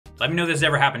Let me know if this has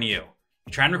ever happened to you.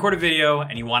 You try and record a video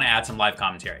and you want to add some live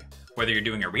commentary, whether you're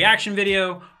doing a reaction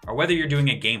video or whether you're doing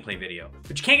a gameplay video,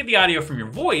 but you can't get the audio from your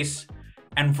voice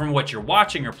and from what you're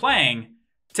watching or playing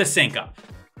to sync up.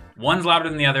 One's louder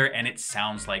than the other and it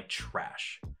sounds like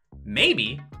trash.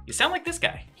 Maybe you sound like this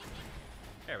guy.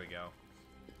 There we go.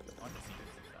 I want to see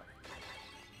this stuff.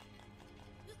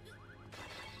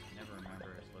 Never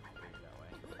remember it looked that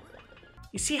way.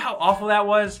 You see how awful that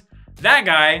was? That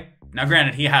guy, now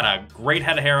granted, he had a great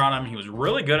head of hair on him. He was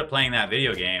really good at playing that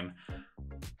video game,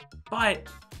 but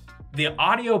the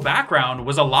audio background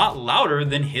was a lot louder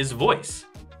than his voice.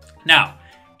 Now,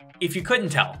 if you couldn't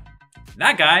tell,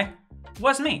 that guy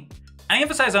was me. And I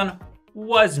emphasize on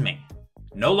was me.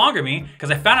 No longer me, because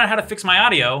I found out how to fix my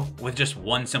audio with just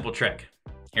one simple trick.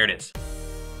 Here it is.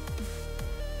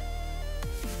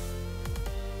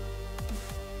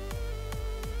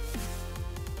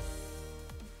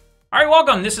 All right,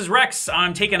 welcome, this is Rex.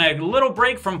 I'm taking a little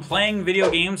break from playing video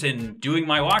games and doing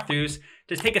my walkthroughs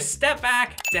to take a step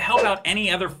back to help out any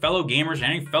other fellow gamers and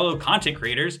any fellow content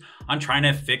creators on trying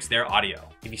to fix their audio.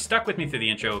 If you stuck with me through the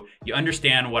intro, you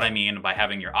understand what I mean by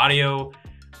having your audio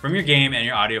from your game and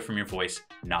your audio from your voice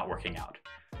not working out.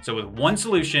 So with one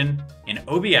solution in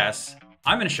OBS,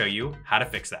 I'm gonna show you how to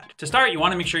fix that. To start, you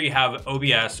wanna make sure you have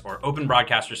OBS or Open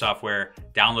Broadcaster software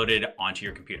downloaded onto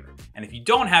your computer. And if you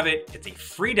don't have it, it's a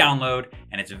free download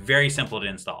and it's very simple to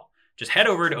install. Just head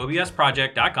over to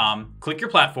obsproject.com, click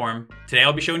your platform. Today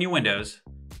I'll be showing you Windows,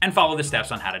 and follow the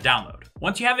steps on how to download.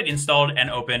 Once you have it installed and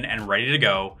open and ready to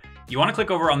go, you wanna click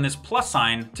over on this plus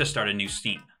sign to start a new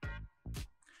scene.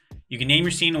 You can name your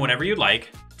scene whatever you'd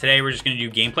like. Today we're just gonna do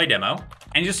gameplay demo,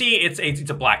 and you'll see it's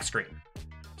a black screen.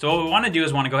 So what we wanna do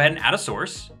is wanna go ahead and add a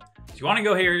source. So you wanna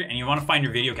go here and you wanna find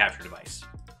your video capture device.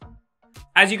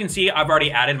 As you can see, I've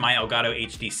already added my Elgato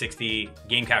HD60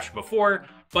 game capture before,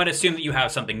 but assume that you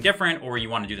have something different or you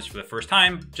wanna do this for the first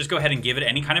time, just go ahead and give it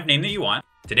any kind of name that you want.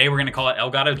 Today we're gonna call it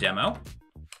Elgato Demo.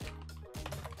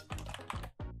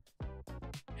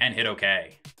 And hit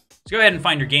okay. So go ahead and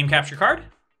find your game capture card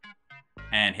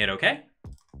and hit okay.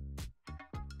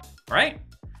 All right.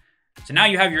 So now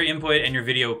you have your input and your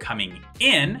video coming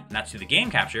in, and that's through the game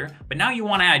capture, but now you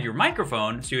wanna add your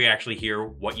microphone so you actually hear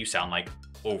what you sound like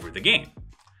over the game.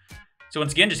 So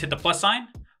once again, just hit the plus sign,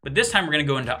 but this time we're gonna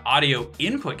go into audio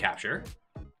input capture,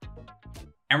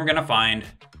 and we're gonna find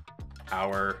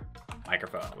our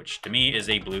microphone, which to me is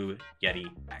a Blue Yeti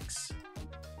X.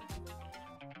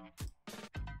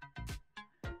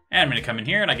 And I'm gonna come in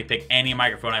here and I can pick any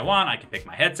microphone I want. I can pick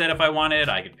my headset if I wanted.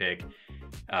 I could pick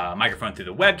microphone through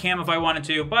the webcam if I wanted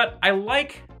to, but I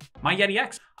like my Yeti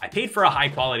X. I paid for a high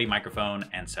quality microphone,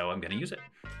 and so I'm gonna use it.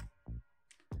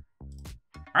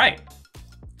 All right.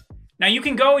 Now you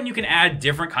can go and you can add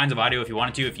different kinds of audio if you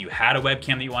wanted to. If you had a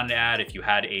webcam that you wanted to add, if you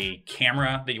had a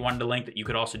camera that you wanted to link that you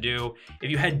could also do. If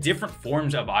you had different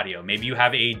forms of audio, maybe you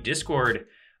have a Discord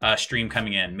stream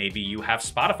coming in. Maybe you have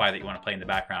Spotify that you want to play in the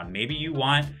background. Maybe you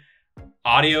want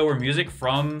audio or music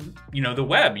from, the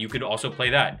web. You could also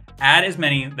play that. Add as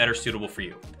many that are suitable for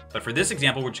you. But for this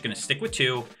example, we're just gonna stick with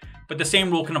 2, but the same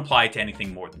rule can apply to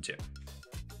anything more than 2.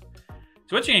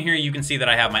 So once you're in here, you can see that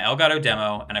I have my Elgato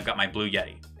Demo and I've got my Blue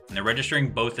Yeti, and they're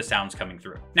registering both the sounds coming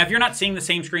through. Now, if you're not seeing the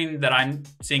same screen that I'm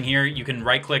seeing here, you can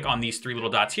right click on these 3 little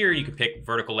dots here. You can pick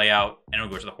vertical layout and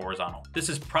it'll go to the horizontal. This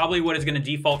is probably what is gonna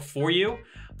default for you,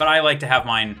 but I like to have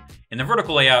mine in the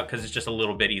vertical layout because it's just a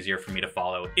little bit easier for me to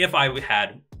follow if I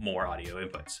had more audio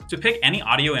inputs. So pick any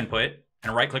audio input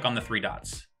and right click on the 3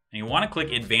 dots. And you wanna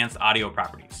click Advanced Audio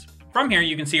Properties. From here,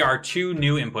 you can see our 2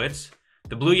 new inputs,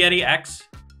 the Blue Yeti X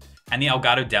and the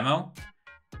Elgato Demo.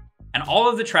 And all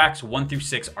of the tracks 1 through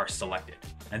 6 are selected.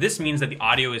 Now this means that the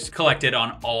audio is collected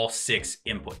on all 6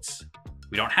 inputs.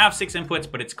 We don't have 6 inputs,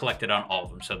 but it's collected on all of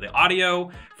them. So the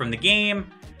audio from the game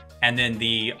and then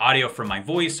the audio from my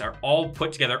voice are all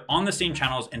put together on the same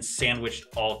channels and sandwiched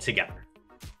all together.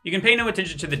 You can pay no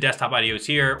attention to the desktop audios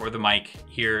here or the mic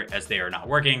here as they are not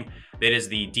working. That is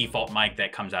the default mic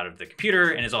that comes out of the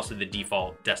computer and is also the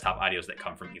default desktop audios that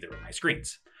come from either of my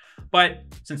screens. But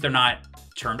since they're not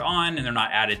turned on and they're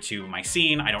not added to my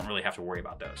scene, I don't really have to worry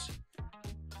about those.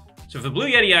 So for the Blue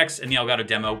Yeti X and the Elgato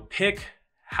Demo, pick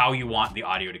how you want the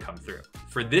audio to come through.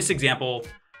 For this example,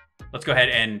 let's go ahead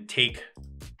and take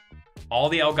all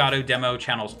the Elgato Demo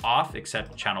channels off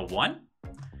except channel 1.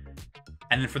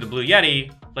 And then for the Blue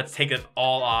Yeti, let's take it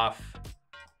all off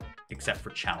except for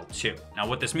channel 2. Now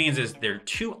what this means is there are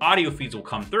 2 audio feeds will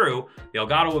come through. The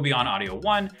Elgato will be on audio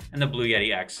 1 and the Blue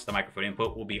Yeti X, the microphone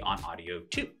input, will be on audio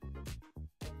 2.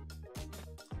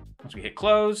 Once we hit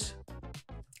close,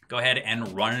 go ahead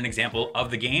and run an example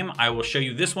of the game. I will show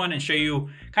you this one and show you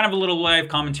kind of a little live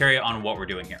commentary on what we're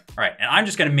doing here. All right, and I'm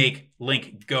just gonna make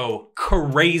Link go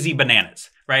crazy bananas,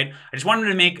 right? I just wanted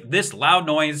to make this loud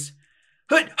noise.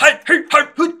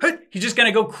 He's just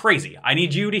gonna go crazy. I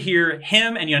need you to hear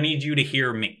him and I need you to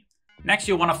hear me. Next,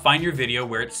 you'll wanna find your video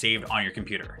where it's saved on your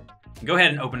computer. Go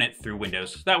ahead and open it through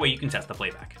Windows. So that way you can test the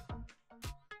playback.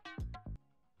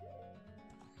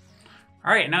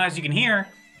 All right, now as you can hear,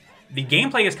 the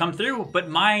gameplay has come through, but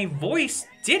my voice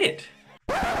did it.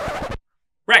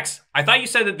 Rex, I thought you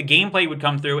said that the gameplay would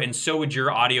come through and so would your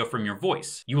audio from your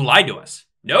voice. You lied to us.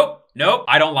 Nope,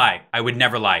 I don't lie. I would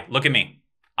never lie. Look at me.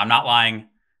 I'm not lying.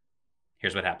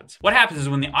 Here's what happens. What happens is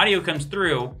when the audio comes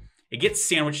through, it gets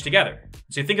sandwiched together.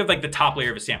 So you think of like the top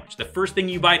layer of a sandwich. The first thing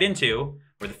you bite into,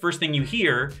 or the first thing you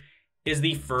hear, is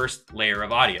the first layer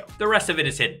of audio. The rest of it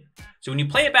is hidden. So when you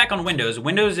play it back on Windows,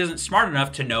 Windows isn't smart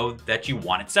enough to know that you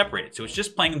want it separated. So it's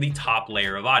just playing the top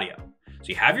layer of audio. So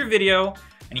you have your video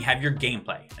and you have your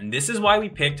gameplay. And this is why we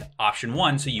picked option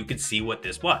 1, so you could see what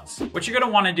this was. What you're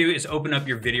gonna wanna do is open up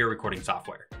your video recording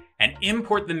software and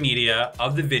import the media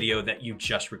of the video that you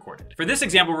just recorded. For this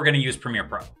example, we're gonna use Premiere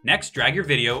Pro. Next, drag your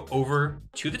video over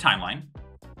to the timeline.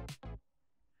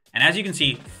 And as you can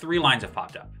see, 3 lines have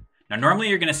popped up. Now, normally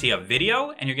you're gonna see a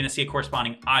video and you're gonna see a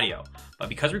corresponding audio, but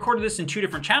because we recorded this in 2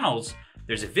 different channels,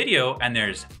 there's a video and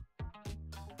there's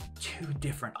 2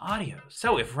 different audios.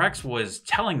 So if Rex was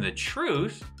telling the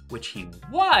truth, which he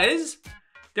was,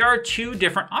 there are 2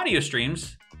 different audio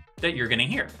streams that you're gonna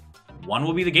hear. One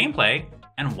will be the gameplay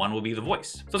and one will be the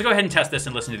voice. So let's go ahead and test this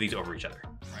and listen to these over each other.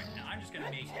 All right, now I'm just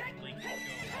gonna make Link go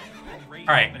crazy.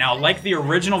 All right, now like the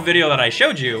original video that I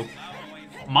showed you,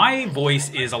 my voice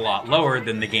is a lot lower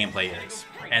than the gameplay is,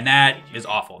 and that is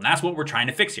awful, and that's what we're trying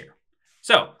to fix here.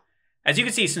 So, as you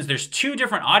can see, since there's 2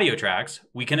 different audio tracks,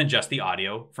 we can adjust the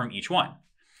audio from each one.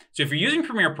 So if you're using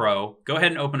Premiere Pro, go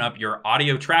ahead and open up your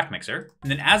audio track mixer,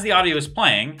 and then as the audio is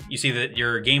playing, you see that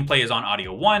your gameplay is on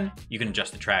audio 1, you can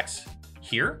adjust the tracks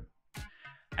here,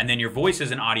 and then your voice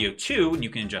is in audio 2, and you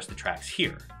can adjust the tracks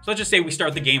here. So let's just say we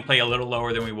start the gameplay a little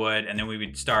lower than we would, and then we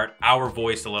would start our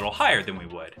voice a little higher than we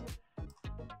would.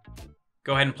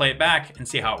 Go ahead and play it back and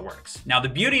see how it works. Now, the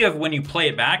beauty of when you play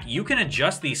it back, you can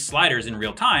adjust these sliders in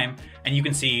real time and you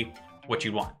can see what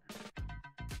you want.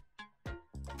 All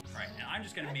right, now I'm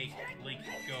just gonna make Link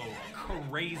go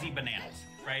crazy bananas,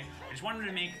 right? I just wanted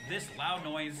to make this loud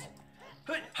noise.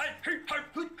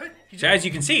 So as you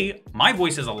can see, my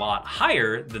voice is a lot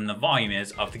higher than the volume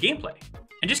is of the gameplay.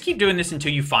 And just keep doing this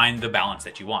until you find the balance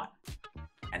that you want.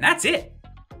 And that's it.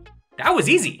 That was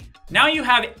easy. Now you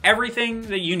have everything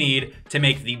that you need to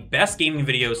make the best gaming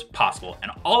videos possible,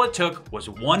 and all it took was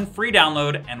 1 free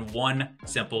download and 1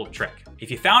 simple trick.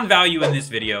 If you found value in this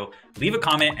video, leave a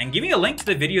comment and give me a link to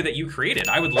the video that you created.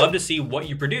 I would love to see what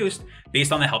you produced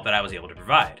based on the help that I was able to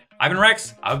provide. I've been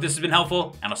Rex, I hope this has been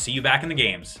helpful, and I'll see you back in the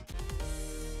games.